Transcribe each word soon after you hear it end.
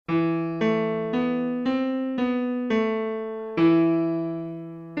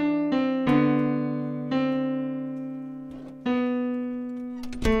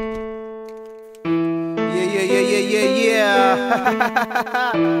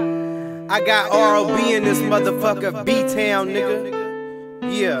I got ROB in this motherfucker, B-Town, nigga.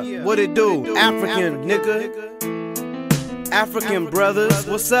 Yeah, what it do? African, nigga. African brothers,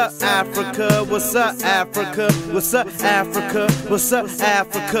 what's up, Africa? What's up, Africa? What's up, Africa? What's up,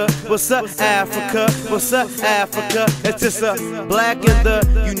 Africa? What's up, Africa? What's up, Africa? It's just a black in the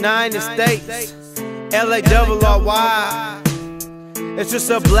United States, LA-RRY. It's just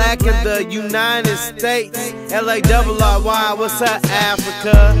a black in the United States, LA-RRY. What's up,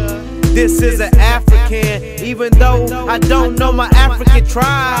 Africa? This is an African, even though I don't know my African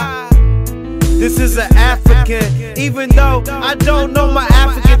tribe. This is an African, even though I don't know my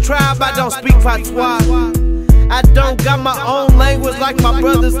African tribe. I don't speak patois. I don't got my own language like my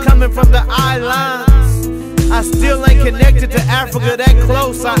brothers coming from the islands. I still ain't connected to Africa that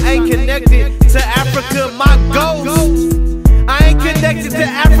close. I ain't connected to Africa, my ghost. I ain't connected to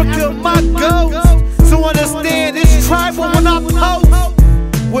Africa, my ghost. So understand it's tribal when I post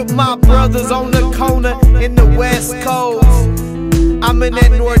with my brothers on the corner in the West Coast. I'm in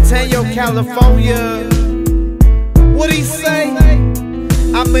that Norteño, California. What'd he say?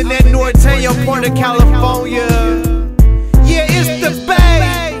 I'm in that Norteño, part of California. Yeah, it's the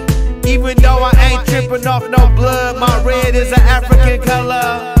Bay. Even though I ain't tripping off no blood, my red is an African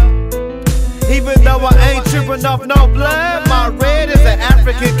color. Even though I ain't tripping off no blood, my red is an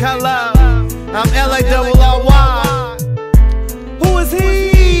African color. I'm LA-RRY. Who is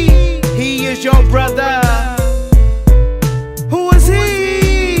he? He is your brother. Who is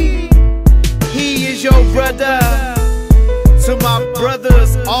he? He is your brother. To my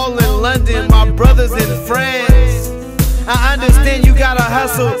brothers all in London, my brothers in France, I understand you gotta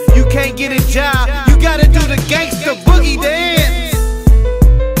hustle, you can't get a job, you gotta do the gangsta boogie dance.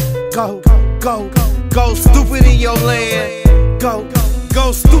 Go, go, go stupid in your land. Go,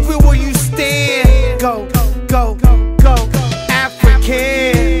 go stupid where you stand. Go, go, go,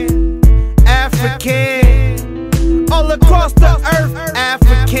 African, African, all across the earth,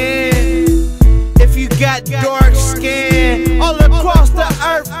 African. If you got dark skin, all across the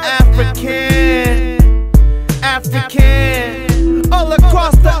earth, African, African, all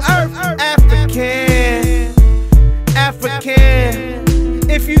across the earth, African, African.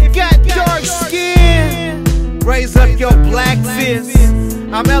 If you got dark skin, raise up your black fist.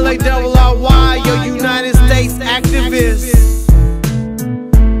 I'm LA-RRY, your United States activist.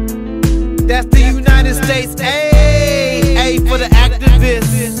 That's the United States A for the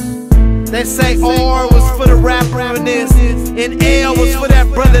activists. They say R was for the rapper in this, and L was for that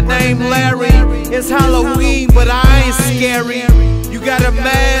brother named Larry. It's Halloween, but I ain't scary. You got a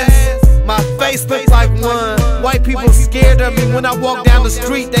mask, my face look like one. White people scared of me when I walk down the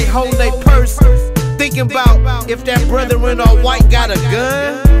street, they hold their purse, thinking about if that brother in all white got a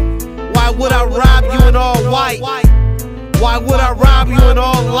gun. Why would I rob you in all white? Why would I rob you in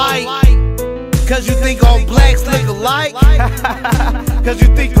all light? Cause you think all blacks look alike? Cause you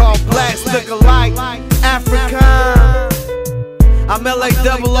think all blacks look alike? African, I'm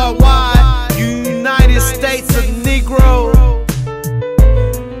LA-RRY, United States of Negro.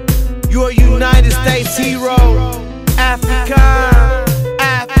 You're a United States hero. African,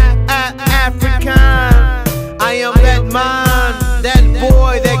 African. I am that man, that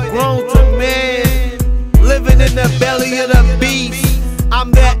boy, that grown to man, living in the belly of the beast.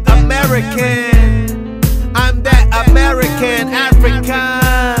 I'm that American, I'm that American, African,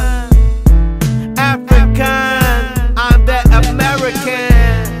 African, I'm that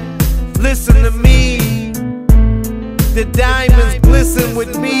American. Listen to me, the diamonds glisten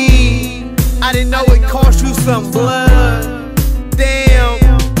with me. I didn't know it cost you some blood. Damn,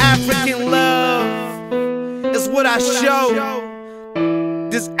 African love is what I show.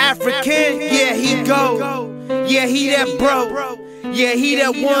 This African, yeah, he go. Yeah, he that bro. Yeah, he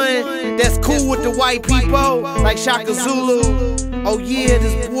that one that's cool with the white people, like Shaka Zulu. Oh yeah,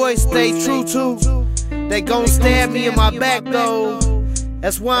 this boy stay true to. They gon' stab me in my back though.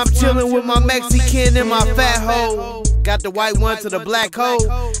 That's why I'm chillin' with my Mexican and my fat hoe. Got the white one to the black hoe.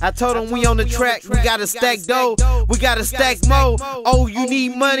 I told him we on the track, we gotta stack dough, we gotta stack mo. Oh, you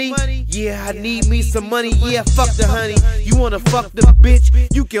need money? Yeah, I need me some money. Yeah, fuck the honey. You wanna fuck the bitch?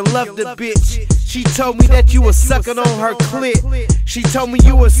 You can love the bitch. She told me that you was sucking on her clit. She told me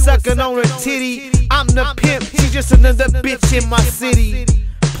you was sucking on her titty. I'm the pimp, she just another bitch in my city.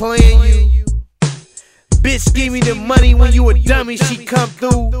 Playing you. Bitch, give me the money when you a dummy. She come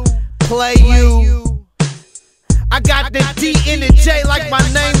through, play you. I got the D in the J like my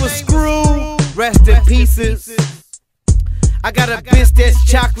name was Screw. Rest in pieces. I got a bitch that's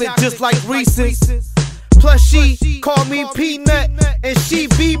chocolate just like Reese's. Plus she call me Peanut and she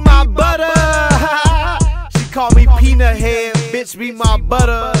be my butter. She call me peanut head, bitch be my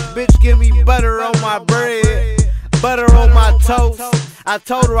butter. Bitch give me butter on my bread, butter on my toast. I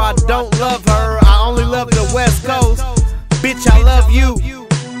told her I don't love her, I only love the West Coast. Bitch, I love you.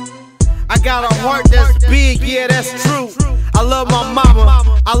 I got a heart that's big, yeah, that's true. I love my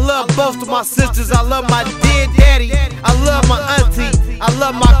mama, I love both of my sisters, I love my dead daddy, I love my auntie, I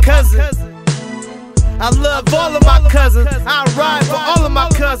love my cousin, I love all of my cousins. I ride for all of my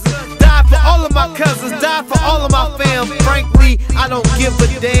cousins, die for all of my cousins, die for all of my fam. Frankly, I don't give a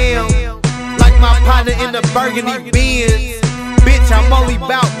damn. Like my partner in the burgundy Benz, bitch, I'm only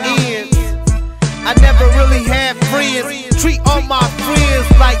bout ends. I never really had friends, treat all my friends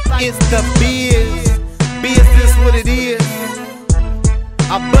like it's the biz. Business what it is.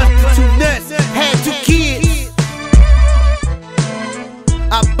 I busted 2 nuts, had 2 kids.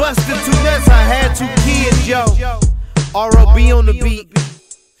 I busted 2 nuts, I had 2 kids, yo. R.O.B. on the beat.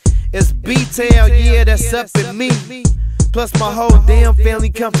 It's B-Tail, yeah, that's up in me. Plus my whole damn family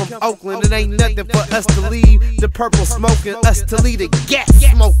come from Oakland. It ain't nothing for us to leave the purple smoking, us to leave the gas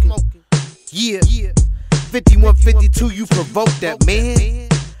smoking. Yeah, 5152, you provoke that, man.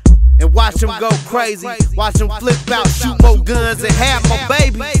 And watch them go crazy, watch them flip out, shoot more guns and have more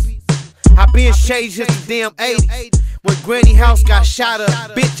babies. I been shades since the damn 80s. When Granny House got shot up,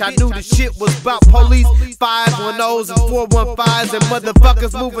 bitch, I knew the shit was about police 510s and 415s and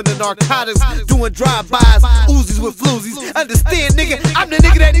motherfuckers moving the narcotics, doing drive-bys, Uzis with floozies. Understand, nigga, I'm the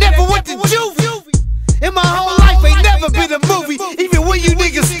nigga that never went to juvie. In my whole life ain't never been a movie. Even when you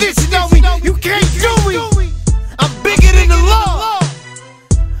niggas snitching on me, you can't do me. I'm bigger than the law.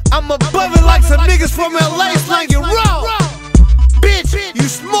 I'm above it like some niggas from LA slanging raw. Bitch, you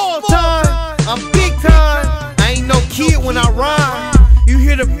small time, I'm big time. I ain't no kid when I rhyme. You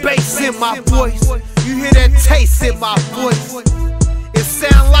hear the bass in my voice, you hear that taste in my voice. It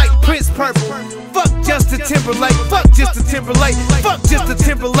sound like Prince Purple. Fuck Justin Timberlake, fuck Justin Timberlake, fuck Justin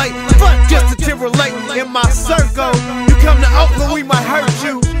Timberlake, fuck Justin Timberlake. In my circle, you come to Oakland, we might hurt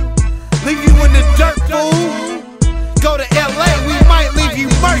you, leave you in the dirt, fool. Go to LA, we might leave you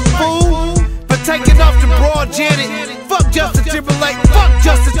murk, fool. For taking off the broad Janet. Fuck Justin Timberlake, fuck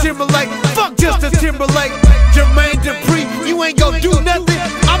Justin Timberlake, fuck Justin Timberlake. Jermaine Dupri, you ain't gon' do nothing.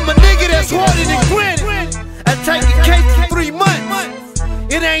 I'm a nigga that's harder than granite. I take a case for 3 months.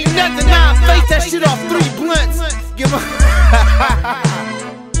 It ain't nothing, now I face that shit off 3 blunts. Give a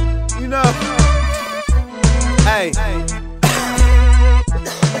you know. Hey.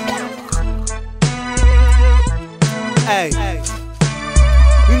 Hey.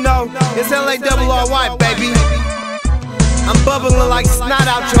 You know, it's LARRY, baby. I'm bubbling like snot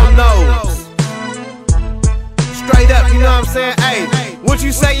out your nose. Straight up, you know what I'm saying? Hey, what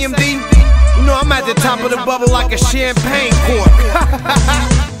you say, MD? You know I'm at the top of the bubble like a champagne cork.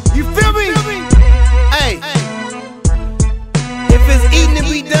 You feel me? Hey, if it's eating to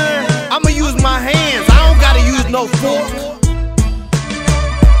be done, I'ma use my hands. I don't gotta use no fork.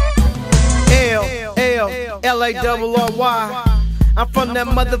 LARRY. I'm from that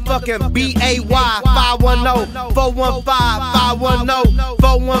motherfucking BAY 510 415 510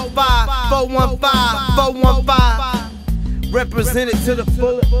 415 415 415. Represented to the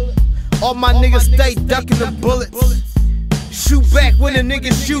fullest. All my niggas stay ducking the bullets. Shoot back when the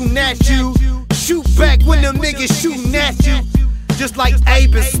niggas shooting at you. Shoot back when them niggas shooting at you. Just like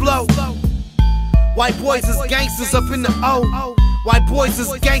Abe and Slow. White boys is gangsters up in the O. White boys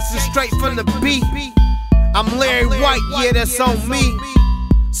is gangsters straight from the B. I'm Larry White, yeah, that's on me.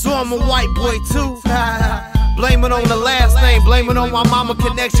 So I'm a white boy too. Blame it on the last name, blame it on my mama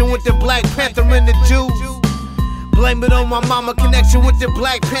connection with the Black Panther and the Jews. Blame it on my mama connection with the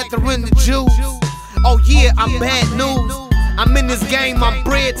Black Panther and the Jews. Oh yeah, I'm bad news. I'm in this game, I'm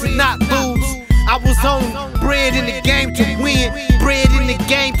bred to not lose. I was on bred in the game to win, bred in the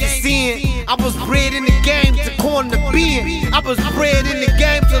game to sin. I was bred in the game to corner the bin. I was bred in the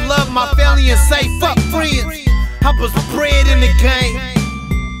game to love my family and say fuck friends. I was bred in the game.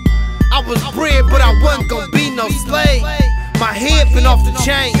 I was bred, but I wasn't gonna be no slave. My head been off the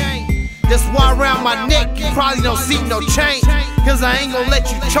chain. That's why around my neck you probably don't see no change. Cause I ain't gonna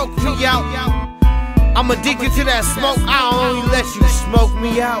let you choke me out. I'm addicted to that smoke, I'll only let you smoke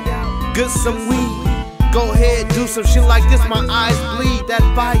me out. Good some weed, go ahead, do some shit like this, my eyes bleed, that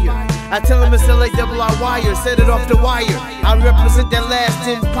fire. I tell him it's LARRY, set it off the wire. I represent that last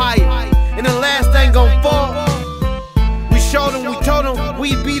empire, and the last ain't gon' fall. We showed them, we told them,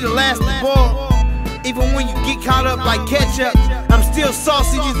 we'd be the last to ball. Even when you get caught up like ketchup, I'm still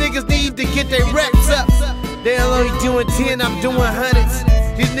saucy, these niggas need to get their reps up. They only doing 10, I'm doing hundreds.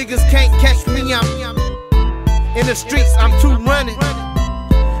 These niggas can't catch me, I'm in the streets, I'm too running.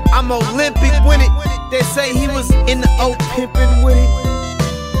 I'm Olympic with it. They say he was in the O pimpin' with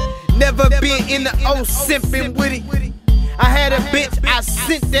it. Never been in the O simpin' with it. I had a bitch, I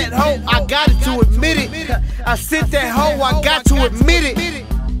sent that hoe, I got it to admit it. I sent that hoe, I got to admit it.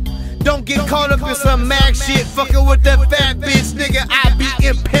 Don't get caught up in some mag shit, fucking with that fat bitch, nigga. I be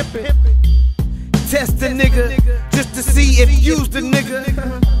in pimpin'. Test the nigga, just to see if you's the nigga.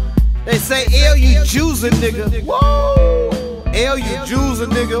 They say, L, you Jews a nigga. Whoa, L, you Jews a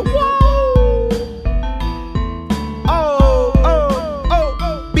nigga. Whoa.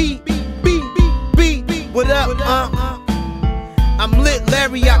 What up, I'm lit,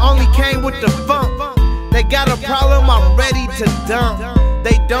 Larry, I only came with the funk. They got a problem, I'm ready to dump.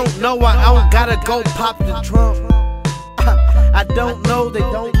 They don't know I don't gotta go pop the trunk. I don't know, they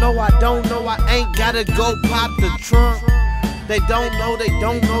don't know, I don't know, I ain't gotta go pop the trunk. They don't know, they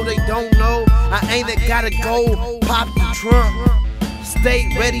don't know, they don't know, I ain't gotta go pop the trunk. Stay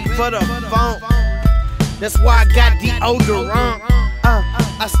ready for the funk. That's why I got deodorant.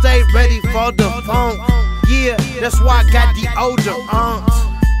 I stay ready for the funk. Yeah, that's why I got deodorant.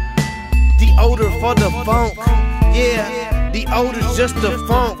 Deodor for the funk. Yeah, the odor's just the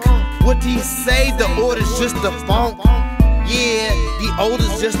funk. What he say? The order's just the funk. Yeah, the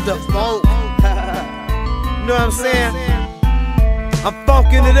odor's just the funk. You know what I'm saying? I'm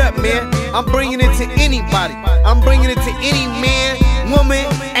funking it up, man. I'm bringing it to anybody. I'm bringing it to any man, woman,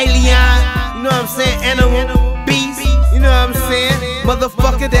 alien. You know what I'm saying? Animal, beast. You know what I'm saying?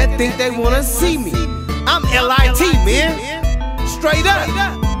 Motherfucker that think they wanna see me. I'm LIT, man. Straight up.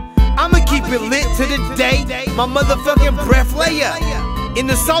 I'ma keep it lit to the day my motherfucking breath lay up in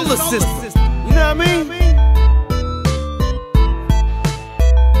the solar system. You know what I mean?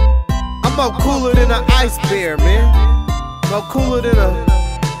 I'm more cooler than an ice bear, man. More cooler than a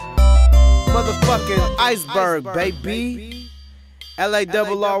motherfucking iceberg, baby.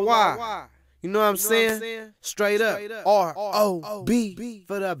 LARRY. You know what I'm saying? Straight up. R-O-B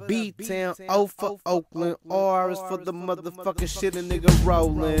for the B-Town. O for Oakland. R is for the motherfucking shit a nigga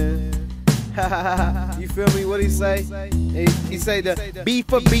rollin'. You feel me? What he say? He say the B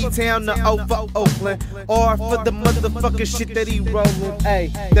for B-Town, the O for Oakland. R for the motherfucking shit that he rollin'.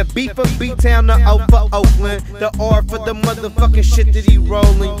 Hey, the B for B-Town, the O for Oakland. The R for the motherfucking shit that he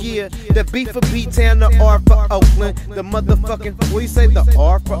rollin'. Yeah, the B for B-Town, the R for Oakland. The motherfucking, what you say? The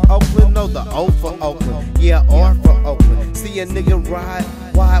R for Oakland? No, the O for Oakland. Yeah, R for Oakland. See a nigga ride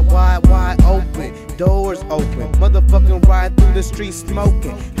wide open. Doors open. Motherfucking ride through the streets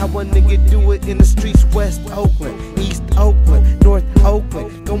smoking. How a nigga do it in the streets, West Oakland, East Oakland, North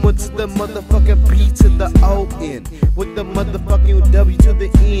Oakland, going to the motherfucking B to the O-N, with the motherfucking W to the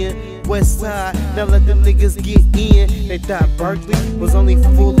N, West Side. Now let the niggas get in. They thought Berkeley was only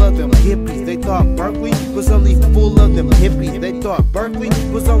full of them hippies. They thought Berkeley was only full of them hippies. They thought Berkeley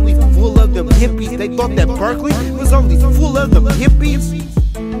was only full of them hippies. They thought that Berkeley was only full of them hippies.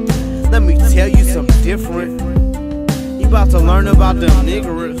 Let me tell you something different. You about to learn about them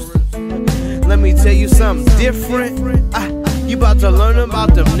niggers. Let me tell you something different. You about to learn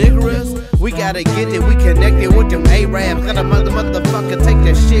about them niggers. We gotta get it, we connected with them Arabs. Gotta motherfucker take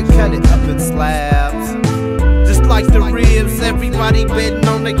that shit, cut it up in slabs. Just like the ribs, everybody betting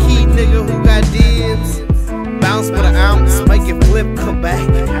on the key nigga who got dibs. Bounce with an ounce, make it flip, come back.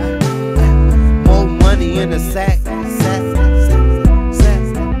 More money in the sack.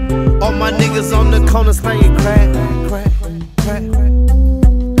 All my niggas on the corner slanging crack.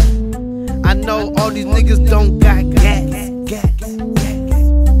 I know all these niggas don't got gas.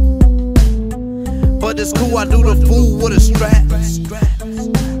 But it's cool, I do the fool with a strap.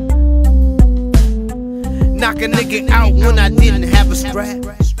 Knock a nigga out when I didn't have a strap.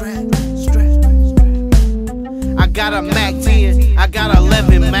 I got a Mac 10, I got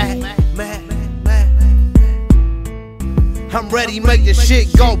 11 Mac. I'm ready, make this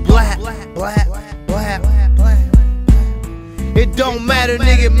shit go black. It don't matter,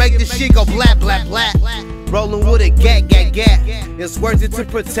 nigga, make this shit go black. Rollin' with a gat. It's worth it to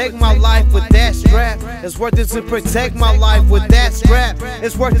protect my life with that strap. It's worth it to protect my life with that strap.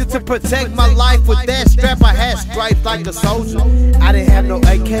 It's worth it to protect my life with that strap. I had stripes like a soldier. I didn't have no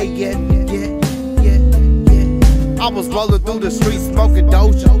AK yet. I was rollin' through the streets smoking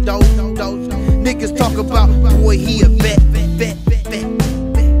doja. Niggas talk about, boy, he a vet.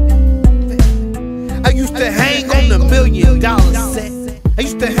 I used to hang on the $1 million set. I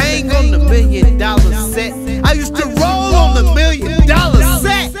used to hang on the $1 million set. I used to roll on the $1 million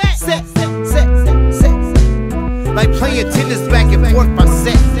set. Like playing tennis back and forth by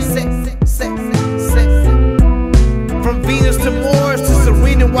set. From Venus to Mars to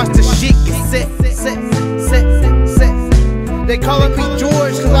Serena, watch the shit get set. They callin' me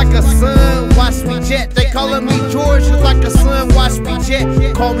George cause I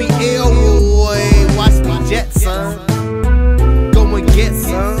jet. Call me Elroy. Watch me jet, son. Go and get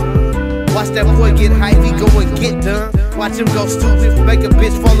some. Watch that boy get hype, he go and get done. Watch him go stupid, make a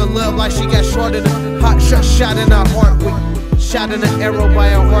bitch fall in love like she got shot in a hot shot in her heart. Shot in an arrow by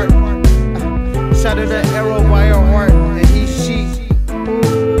her heart. Shot in an arrow by her heart. And she.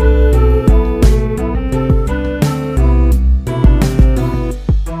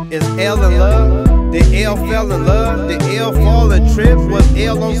 Is L in love? Did L fell in love? Did L fall and trip? Was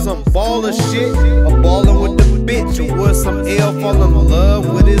L on some baller shit? Or ballin' with the bitch? Or was some L fall in love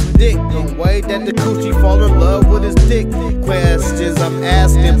with his dick? The way that the coochie fall in love with his dick. Questions I'm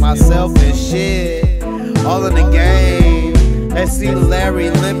asking myself and shit. All in the game. I see Larry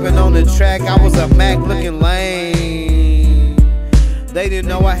limping on the track. I was a Mac looking lame. They didn't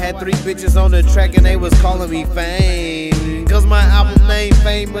know I had 3 bitches on the track and they was calling me fame. Cause my album name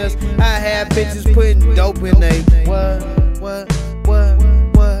famous. I had bitches putting dope in they what?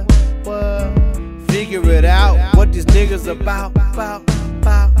 Figure it out, what these niggas about.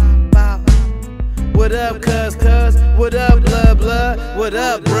 What up, cuz? What up, blood? What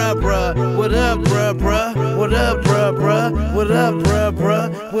up, bruh? What up, bruh? What up, bruh? What up,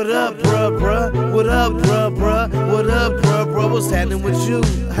 bruh? What up, bruh? What up, bruh? What up, bruh? What's happening with you?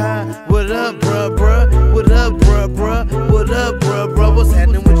 Huh? What up, bruh? What up, bruh? What up, bruh? What's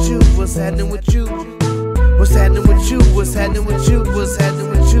happening with you? What's happening with you? What's happening with you? What's happening with you? What's happening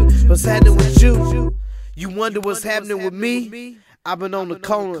with you? What's happening with you? You wonder what's happening with me? I've been on the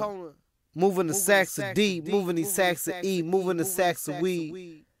corner. Moving the sacks of D, moving these sacks of E, moving the sacks of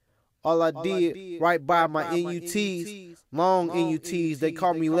weed. All I did, right by my NUTs, long NUTs. They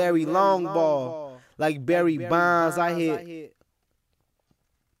call me Larry Longball, like Barry Bonds. I hit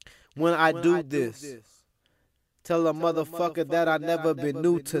when I do this. Tell a motherfucker that I never been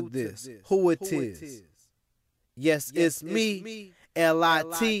new to this. Who it is? Yes, it's me,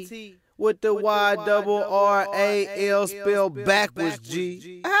 L-I-T, with the Y-double-R-A-L spelled backwards,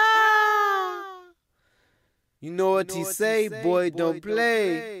 G. You know what he say, boy, don't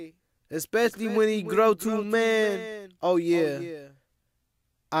play. Especially when he grow to man. Oh yeah,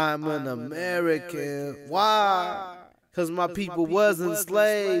 I'm an American. Why? Cause my people was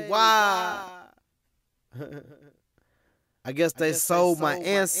enslaved. Why? I guess they sold my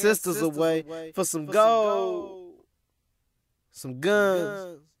ancestors away for some gold, some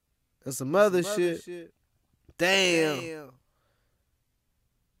guns, and some other shit. Damn.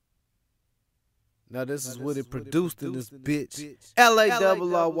 Now this is what it produced in this bitch.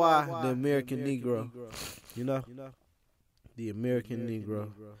 L-A-R-R-Y, the American Negro. You know? The American Negro.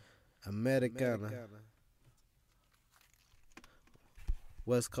 Americana.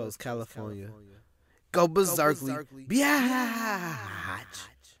 West Coast, California. Go berserkly. Biatch.